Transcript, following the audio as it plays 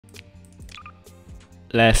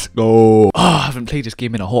Let's go. Oh, I haven't played this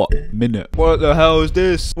game in a hot minute. What the hell is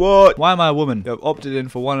this? What? Why am I a woman? I've opted in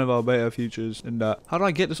for one of our beta features and that. How do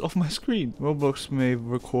I get this off my screen? Roblox may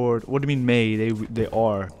record. What do you mean may? They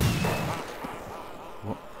are.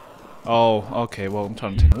 What? Oh, okay. Well, I'm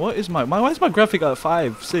trying to think. What is why is my graphic at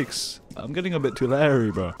 5, 6? I'm getting a bit too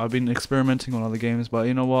larry, bro. I've been experimenting on other games, but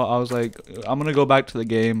you know what? I was like, I'm gonna go back to the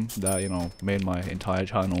game that, you know, made my entire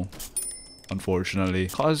channel. Unfortunately,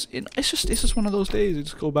 cause it's just one of those days. You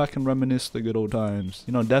just go back and reminisce the good old times.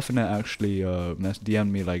 You know, Definite actually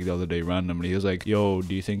DM'd me like the other day randomly. He was like, "Yo,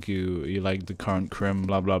 do you think you like the current crim?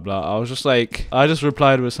 Blah blah blah." I was just like, I just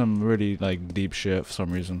replied with some really like deep shit for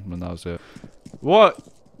some reason, and that was it. What?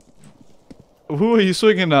 Who are you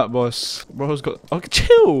swinging at, boss? Bro's got. Oh,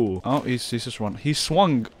 chill! Oh, he's just run. He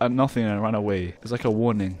swung at nothing and ran away. It's like a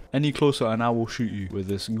warning. Any closer and I will shoot you with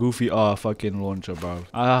this goofy fucking launcher, bro.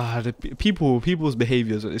 The people's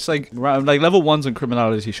behaviors. It's like level 1s in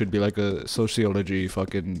criminality should be like a sociology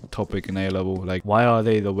fucking topic in A level. Like, why are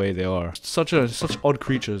they the way they are? Such odd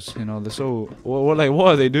creatures. You know, they're so. What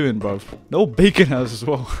are they doing, bro? No bacon hairs as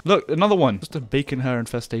well. Look, another one. Just a bacon hair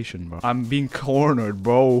infestation, bro. I'm being cornered,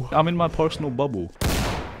 bro. I'm in my personal bubble.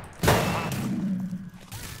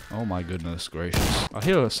 Oh my goodness gracious. I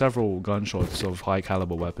hear several gunshots of high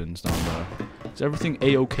caliber weapons down there. Is everything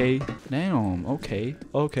a-okay? Damn, okay.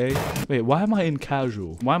 Wait, why am I in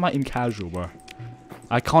casual? Why am I in casual, bro?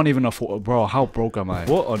 I can't even afford, bro, how broke am I?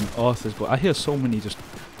 What on earth is, I hear so many just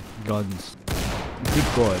guns. Good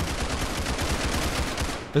god.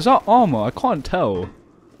 Is that armor? I can't tell.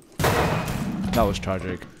 That was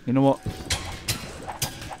tragic. You know what?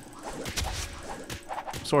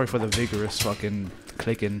 Sorry for the vigorous fucking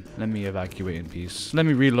clicking. Let me evacuate in peace. Let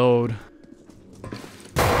me reload.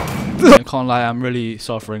 I can't lie, I'm really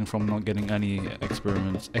suffering from not getting any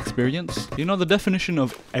experience. You know the definition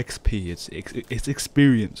of XP, it's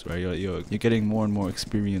experience, right? You're getting more and more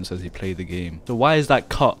experience as you play the game. So why is that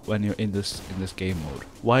cut when you're in this game mode?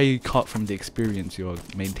 Why are you cut from the experience you're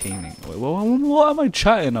maintaining? What am I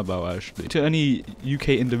chatting about actually? To any UK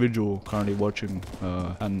individual currently watching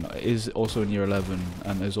and is also in year 11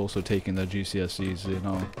 and is also taking their GCSEs, you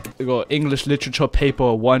know. We got English literature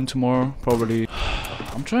paper 1 tomorrow, probably.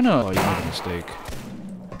 I'm trying to. Oh, you made a mistake.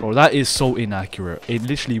 Bro, that is so inaccurate. It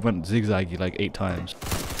literally went zigzaggy like 8 times.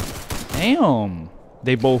 Damn.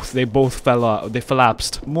 They both fell out. They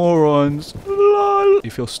collapsed. Morons. Lol.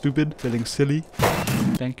 You feel stupid? Feeling silly?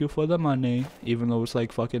 Thank you for the money. Even though it's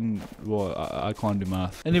like fucking, well, I can't do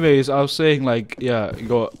math. Anyways, I was saying like, yeah, you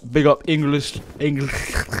got big up English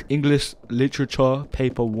literature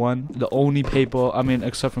paper 1. The only paper, I mean,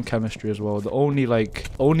 except from chemistry as well. The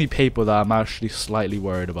only paper that I'm actually slightly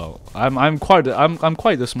worried about. I'm quite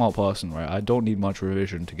the smart person, right? I don't need much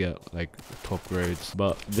revision to get like top grades.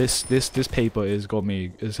 But this paper has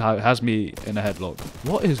me in a headlock.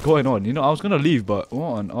 What is going on? You know, I was gonna leave, but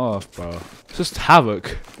what on earth, bro? It's just havoc.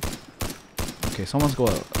 Okay, someone's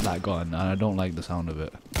got that gun, and I don't like the sound of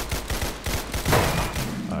it.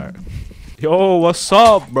 Alright. Yo, what's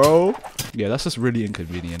up, bro? Yeah, that's just really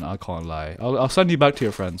inconvenient, I can't lie. I'll send you back to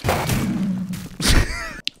your friends.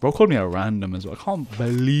 Bro called me a random as well. I can't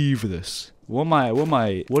believe this.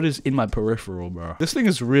 What is in my peripheral, bro? This thing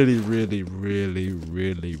is really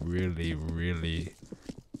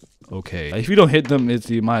okay. If you don't hit them,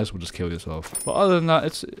 you might as well just kill yourself. But other than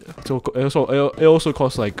that, it also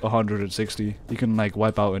costs like 160. You can like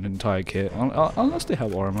wipe out an entire kit unless they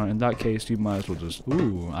have armor. In that case, you might as well just.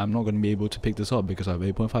 Ooh, I'm not gonna be able to pick this up because I have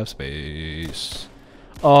 8.5 space.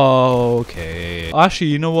 Okay. Actually,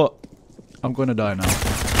 you know what? I'm gonna die now.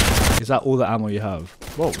 Is that all the ammo you have?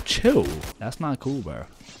 Whoa, chill. That's not cool, bro.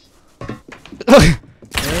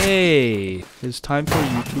 Hey, it's time for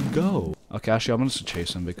you to go. Okay, actually, I'm gonna just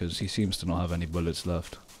chase him because he seems to not have any bullets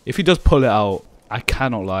left. If he does pull it out, I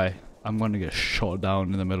cannot lie, I'm gonna get shot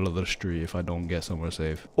down in the middle of the street if I don't get somewhere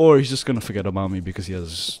safe. Or he's just gonna forget about me because he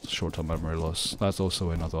has short-term memory loss. That's also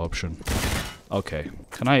another option. Okay,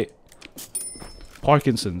 can I...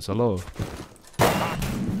 Parkinson's, hello.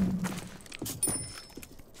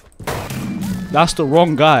 That's the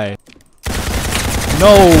wrong guy.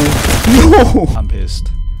 No! No! I'm pissed.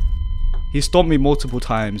 He stomped me multiple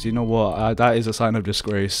times. You know what? That is a sign of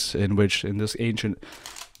disgrace in this ancient...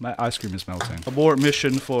 My ice cream is melting. Abort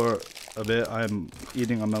mission for a bit. I'm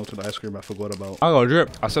eating a melted ice cream I forgot about. I got a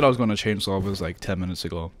drip. I said I was going to change servers like 10 minutes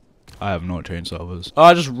ago. I have not changed servers. Oh,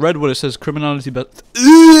 I just read what it says. Criminality bet.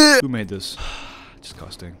 Who made this?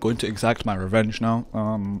 Disgusting. Going to exact my revenge now.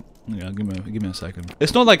 Yeah, give me a second.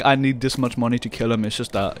 It's not like I need this much money to kill him. It's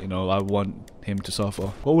just that, you know, I want him to suffer.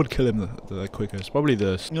 What would kill him the quickest? Probably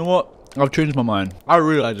this. You know what? I've changed my mind. I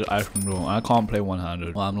realize that ice cream roll. I can't play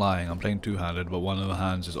one-handed. Well, I'm lying. I'm playing two-handed, but one of the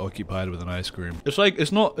hands is occupied with an ice cream. It's like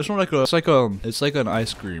it's not like a it's like an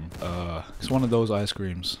ice cream. It's one of those ice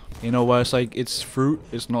creams. You know where it's like it's fruit.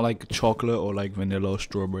 It's not like chocolate or like vanilla or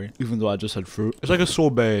strawberry. Even though I just said fruit. It's like a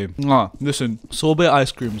sorbet. Listen, sorbet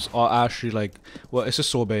ice creams are actually like, well, it's a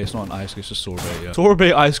sorbet. It's not an ice cream. It's a sorbet. Yeah.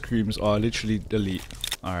 Sorbet ice creams are literally elite.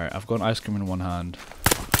 All right, I've got an ice cream in one hand.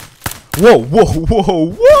 Whoa, whoa,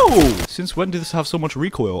 whoa, whoa! Since when did this have so much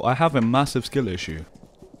recoil? I have a massive skill issue.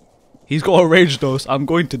 He's got a rage dose. I'm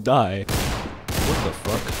going to die. What the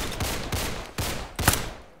fuck?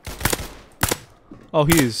 Oh,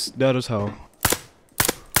 he is dead as hell.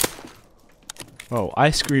 Oh,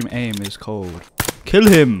 ice cream aim is cold. Kill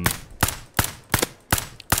him!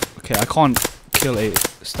 Okay, I can't kill a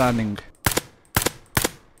standing...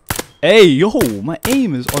 Hey, yo! My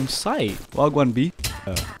aim is on sight. Wagwan B.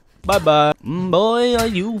 Bye bye. Boy, are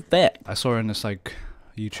you fat? I saw in this like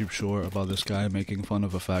YouTube short about this guy making fun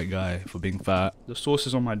of a fat guy for being fat. The source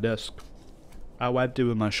is on my desk. I wiped it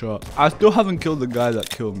with my shot. I still haven't killed the guy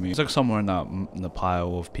that killed me. It's like somewhere in the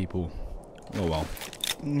pile of people. Oh well.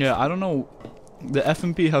 Yeah, I don't know. The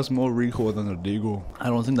FMP has more recoil than the Deagle. I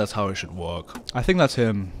don't think that's how it should work. I think that's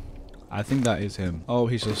him. I think that is him. Oh,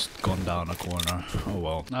 he's just gone down a corner. Oh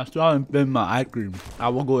well. I still haven't been my ice cream. I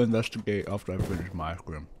will go investigate after I finish my ice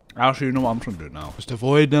cream. Actually, you know what I'm trying to do now? Just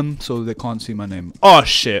avoid them so they can't see my name. Oh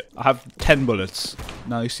shit! I have 10 bullets.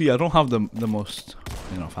 Now you see, I don't have the most,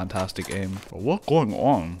 you know, fantastic aim. But what's going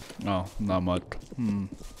on? No, not much.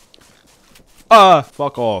 Ah!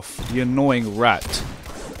 Fuck off, you annoying rat.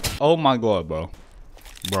 Oh my god, bro.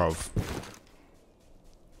 Bruv.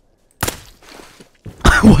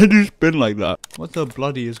 Why do you spin like that? What the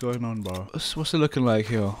bloody is going on, bro? What's it looking like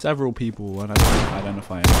here? Several people and I can't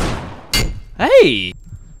identify anything. Hey!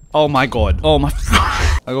 Oh my god. Oh my...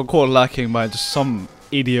 I got caught lacking by just some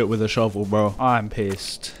idiot with a shovel, bro. I'm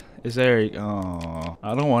pissed. Is there... Oh...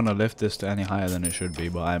 I don't want to lift this to any higher than it should be,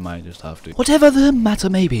 but I might just have to. Whatever the matter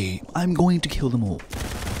may be, I'm going to kill them all.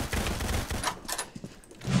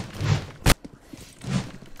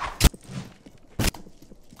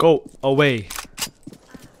 Go away.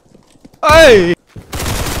 Hey!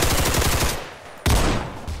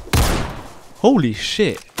 Holy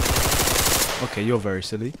shit. Okay, you're very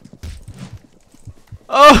silly.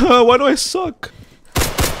 Oh, why do I suck?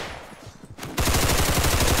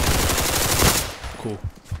 Cool.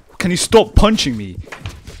 Can you stop punching me?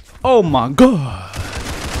 Oh my god.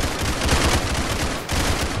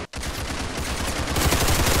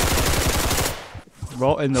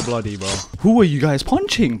 Rot in the bloody, bro. Who are you guys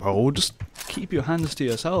punching, bro? Just keep your hands to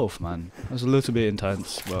yourself, man. That was a little bit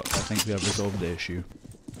intense, but I think we have resolved the issue.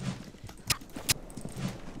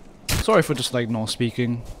 Sorry for just like not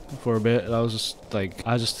speaking for a bit. That was just like,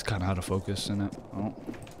 I just kind of had to focus in it. Oh.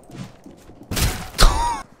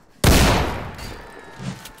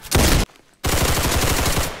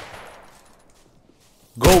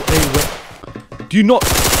 Go away. Do you not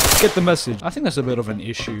get the message? I think that's a bit of an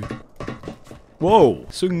issue. Whoa,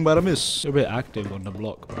 swing but a miss. You're a bit active on the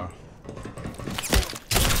block, bro.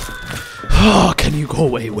 Oh, can you go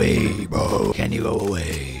away, bro? Can you go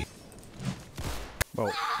away? Bro.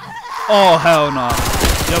 Oh, hell no.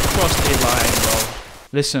 You've crossed a line, bro.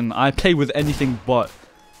 Listen, I play with anything but...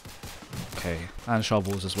 Okay, and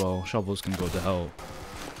shovels as well. Shovels can go to hell.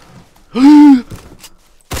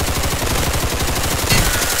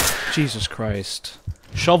 Jesus Christ.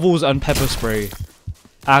 Shovels and pepper spray.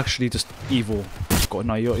 Actually just evil. God,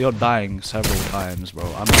 no, you're dying several times, bro.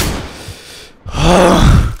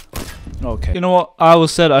 Okay. You know what? I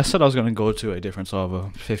said I was gonna go to a different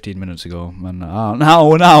server 15 minutes ago, and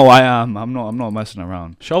now I am. I'm not messing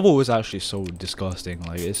around. Shovel is actually so disgusting.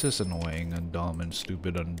 Like, it's just annoying and dumb and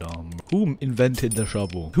stupid and dumb. Who invented the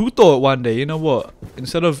shovel? Who thought one day, you know what?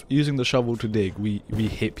 Instead of using the shovel to dig, we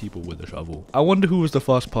hit people with the shovel. I wonder who was the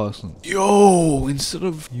first person. Yo, instead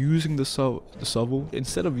of using the shovel,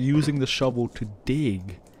 instead of using the shovel to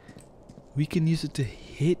dig, we can use it to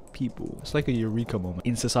hit people. It's like a eureka moment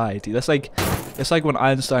in society. That's like, it's like when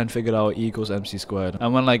Einstein figured out E equals MC squared,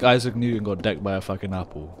 and when like Isaac Newton got decked by a fucking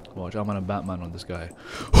apple. Watch, I'm gonna Batman on this guy.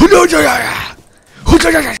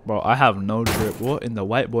 Bro, I have no drip. What in the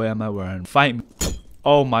white boy am I wearing? Fight me.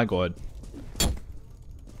 Oh my god.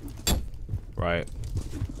 Right.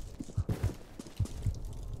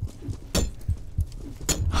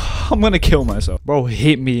 I'm gonna kill myself. Bro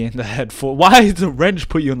hit me in the head for— why did the wrench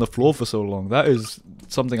put you on the floor for so long? That is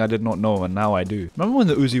something I did not know, and now I do. Remember when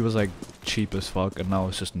the Uzi was like cheap as fuck and now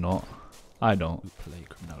it's just not? I don't play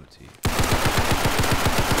criminality.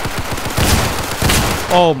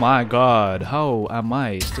 Oh my god, how am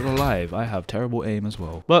I still alive? I have terrible aim as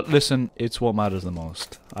well. But listen, it's what matters the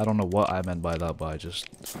most. I don't know what I meant by that, but I just...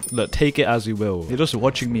 Look, take it as you will. You're just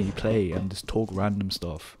watching me play and just talk random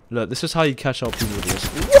stuff. Look, this is how you catch up people with this.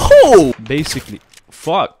 Whoa! Basically.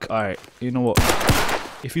 Fuck! Alright, you know what?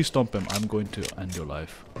 If you stomp him, I'm going to end your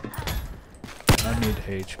life. I need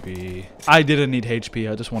HP. I didn't need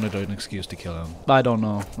HP, I just wanted an excuse to kill him. I don't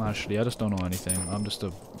know, actually, I just don't know anything. I'm just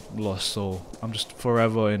a lost soul. I'm just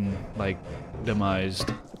forever in, like,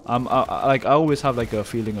 demised. I always have, like, a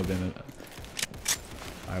feeling of him.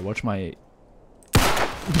 Alright, watch my...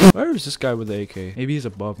 Where is this guy with the AK? Maybe he's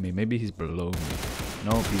above me, maybe he's below me.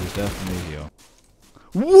 Nope, he's definitely here.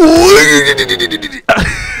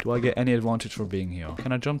 Do I get any advantage for being here?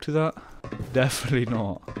 Can I jump to that? Definitely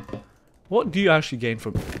not. What do you actually gain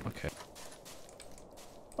from... Okay.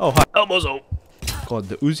 Oh, hi. Elbozo. God,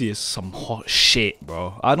 the Uzi is some hot shit,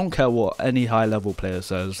 bro. I don't care what any high-level player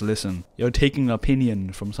says. Listen, you're taking an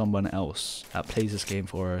opinion from someone else that plays this game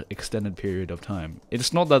for an extended period of time.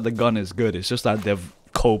 It's not that the gun is good. It's just that they've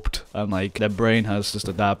coped and, like, their brain has just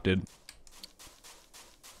adapted.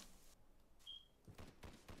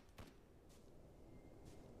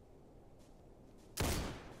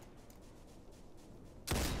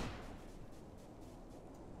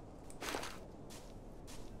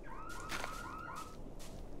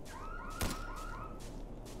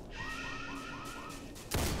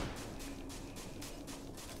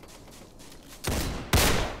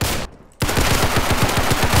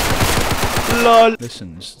 LOL.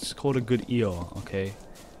 Listen, it's called a good ear, okay?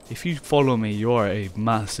 If you follow me, you are a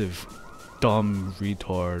massive, dumb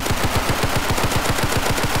retard.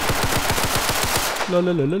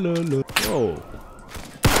 Whoa.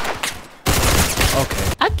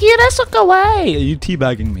 Okay. Akira Sokawai! Are you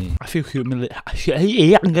teabagging me? I feel humiliated.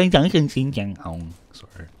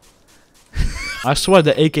 Sorry. I swear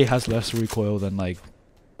the AK has less recoil than, like,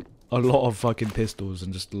 a lot of fucking pistols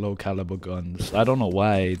and just low caliber guns. I don't know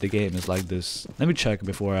why the game is like this. Let me check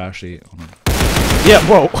before I actually... Yeah,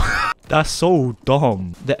 bro! That's so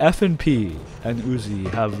dumb. The FNP and Uzi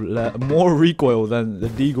have more recoil than the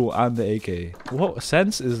Deagle and the AK. What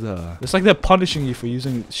sense is there? It's like they're punishing you for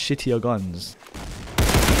using shittier guns.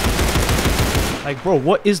 Like, bro,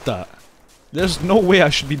 what is that? There's no way I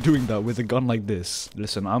should be doing that with a gun like this.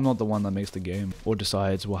 Listen, I'm not the one that makes the game or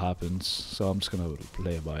decides what happens, so I'm just gonna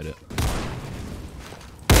play about it.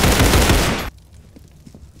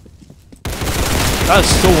 That's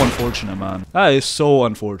so unfortunate, man. That is so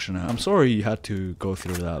unfortunate. I'm sorry you had to go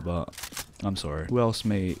through that, but I'm sorry. Who else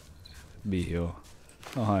may be here?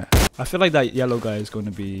 Oh, hi. I feel like that yellow guy is going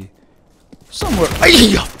to be somewhere.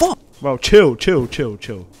 Ay, fuck! Bro, chill.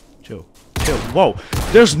 Whoa,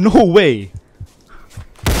 there's no way.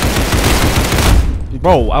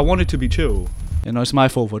 Bro, I want it to be chill. You know, it's my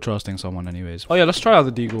fault for trusting someone anyways. Oh yeah, let's try out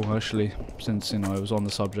the Deagle actually, since, you know, it was on the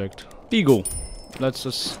subject. Deagle. Let's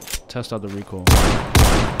just test out the recoil.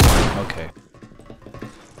 Okay.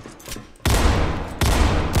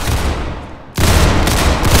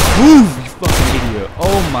 Move, you fucking idiot.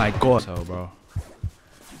 Oh my god. So, bro.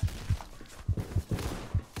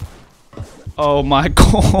 Oh my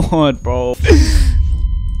god, bro.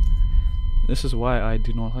 This is why I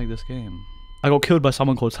do not like this game. I got killed by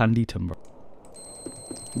someone called Sanditum, bro.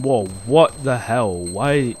 Whoa, what the hell?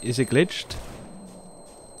 Why is it glitched?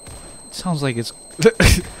 It sounds like it's...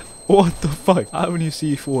 What the fuck? I haven't used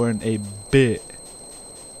C4 in a bit.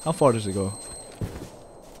 How far does it go?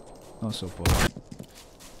 Not so far.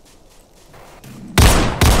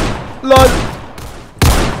 LOL!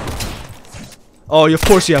 Oh, of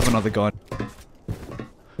course you have another gun.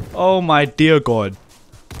 Oh my dear god.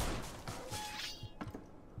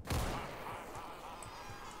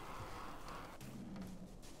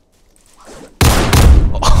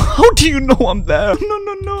 How do you know I'm there?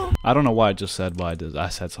 No. I don't know why I just said why I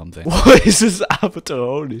said something. What is this avatar?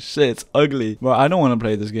 Holy shit, it's ugly. Bro, I don't want to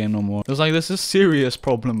play this game no more. There's like, there's a serious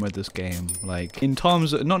problem with this game. Like, in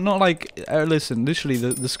terms of, not like, listen, literally,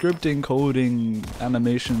 the scripting, coding,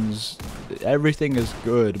 animations, everything is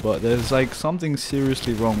good, but there's like something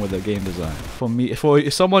seriously wrong with the game design. For me, for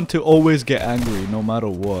someone to always get angry no matter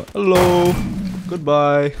what. Hello.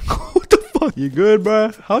 Goodbye. What the fuck? You good,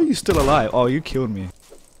 bruh? How are you still alive? Oh, you killed me.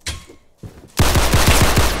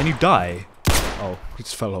 Can you die? Oh, he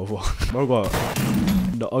just fell over. Bro got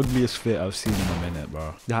the ugliest fit I've seen in a minute,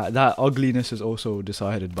 bro. That ugliness is also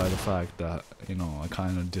decided by the fact that, you know, I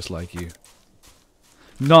kind of dislike you.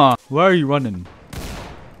 Nah, where are you running?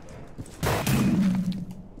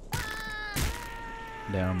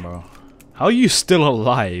 Damn, bro. How are you still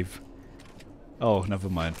alive? Oh, never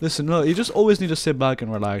mind. Listen, no, you just always need to sit back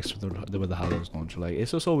and relax with the Hallows launcher. Like, it's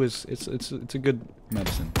just always, it's a good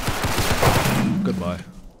medicine. Goodbye.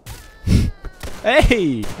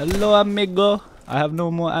 Hey! Hello, amigo. I have no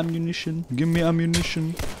more ammunition. Give me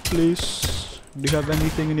ammunition, please. Do you have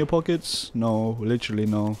anything in your pockets? No, literally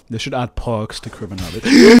no. They should add perks to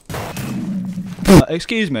criminality.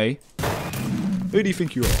 Excuse me. Who do you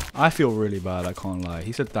think you are? I feel really bad, I can't lie.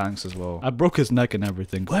 He said thanks as well. I broke his neck and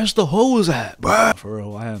everything. Where's the hose at, bro? For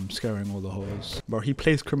real, I am scaring all the hoes. Bro, he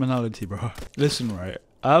plays criminality, bro. Listen, right.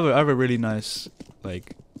 I have a really nice,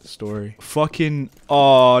 like, story. Fucking,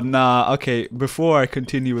 oh, nah. Okay, before I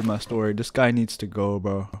continue with my story, this guy needs to go,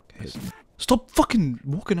 bro. Okay. Stop fucking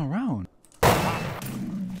walking around. No!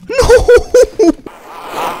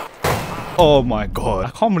 Oh my god. I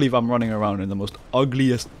can't believe I'm running around in the most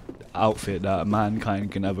ugliest outfit that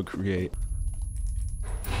mankind can ever create.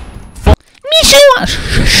 Fuck.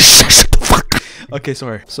 Okay,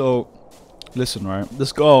 sorry. So, listen, right?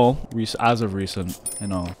 This girl, as of recent, you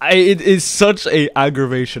know, it is such a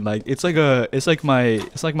aggravation. Like, it's like my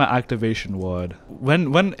activation word.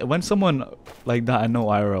 When someone like that I know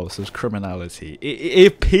IRL says criminality,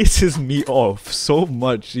 it pisses me off so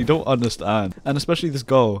much. You don't understand, and especially this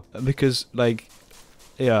girl, because like,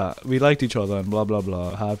 yeah, we liked each other and blah blah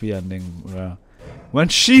blah, happy ending. Yeah. When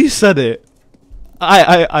she said it,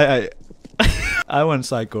 I went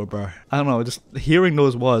psycho, bro. I don't know, just hearing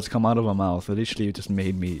those words come out of her mouth, it literally just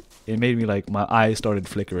made me like my eyes started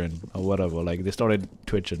flickering or whatever. Like, they started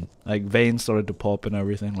twitching, like veins started to pop and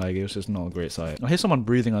everything. Like, it was just not a great sight. I hear someone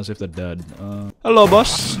breathing as if they're dead. Hello,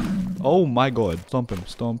 boss. Oh my god. Stomp him,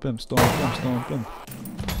 stomp him, stomp him, stomp him.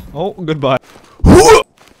 Oh, goodbye.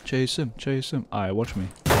 Chase him, chase him. Alright, watch me.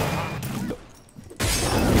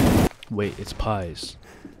 Wait, it's pies.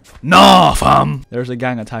 No, fam! There's a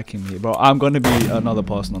gang attacking me, bro. I'm gonna be another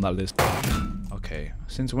person on that list. Okay,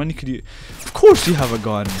 since when could you... Of course you have a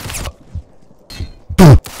gun!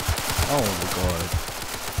 Oh my god.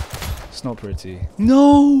 It's not pretty.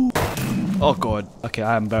 No! Oh god. Okay,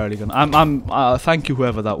 I am barely gonna... thank you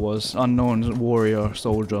whoever that was. Unknown warrior,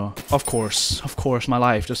 soldier. Of course, my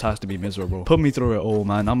life just has to be miserable. Put me through it all,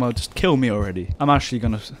 man. Just kill me already. I'm actually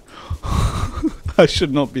gonna... I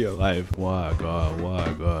should not be alive. Why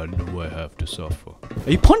god do I have to suffer?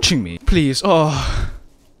 Are you punching me? Please, oh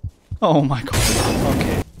my god.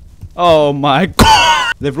 Okay. Oh my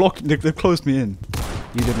god. They've closed me in.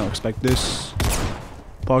 You did not expect this.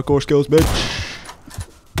 Parkour skills, bitch.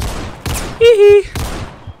 Hee.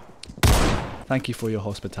 Thank you for your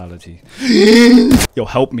hospitality. Yo,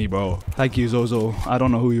 help me, bro. Thank you, Zozo. I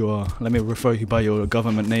don't know who you are. Let me refer you by your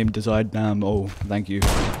government name. Desired damn. Oh, thank you.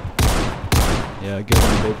 Yeah, get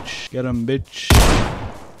him, bitch. Get him, bitch.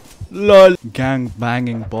 LOL. Gang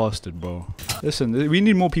banging bastard, bro. Listen, we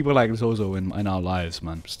need more people like Zozo in our lives,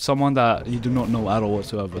 man. Someone that you do not know at all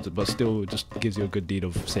whatsoever, but still just gives you a good deed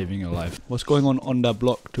of saving your life. What's going on that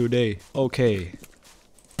block today? Okay.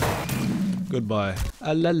 Goodbye.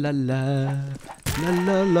 Ah, la la la. La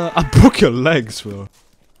la la. I broke your legs, bro.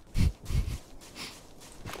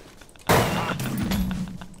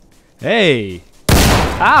 Hey.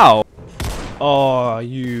 Ow. Oh,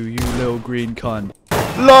 you little green cunt.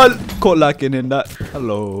 LOL! Caught lacking in that.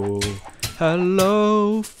 Hello.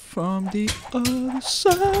 Hello from the other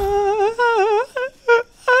side.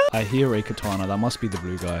 I hear a katana. That must be the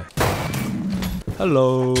blue guy.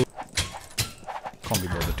 Hello. Can't be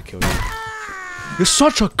bothered to kill you. You're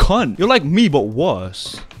such a cunt. You're like me, but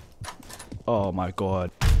worse. Oh my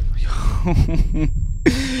god.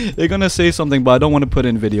 They're gonna say something, but I don't want to put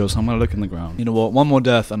in videos, so I'm gonna look in the ground. You know what? One more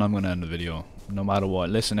death and I'm gonna end the video. No matter what.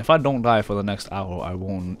 Listen, if I don't die for the next hour, I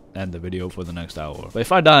won't end the video for the next hour. But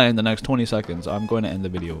if I die in the next 20 seconds, I'm going to end the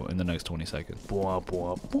video in the next 20 seconds.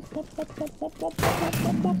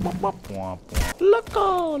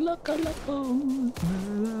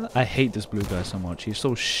 I hate this blue guy so much. He's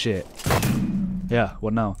so shit. Yeah,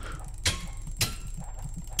 what now?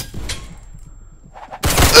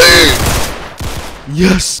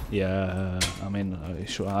 Yes! Yeah, I mean,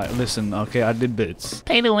 sure. Listen, okay, I did bits.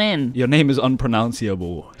 Pay to win. Your name is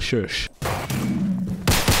unpronounceable. Shush.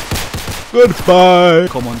 Goodbye!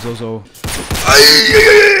 Come on, Zozo.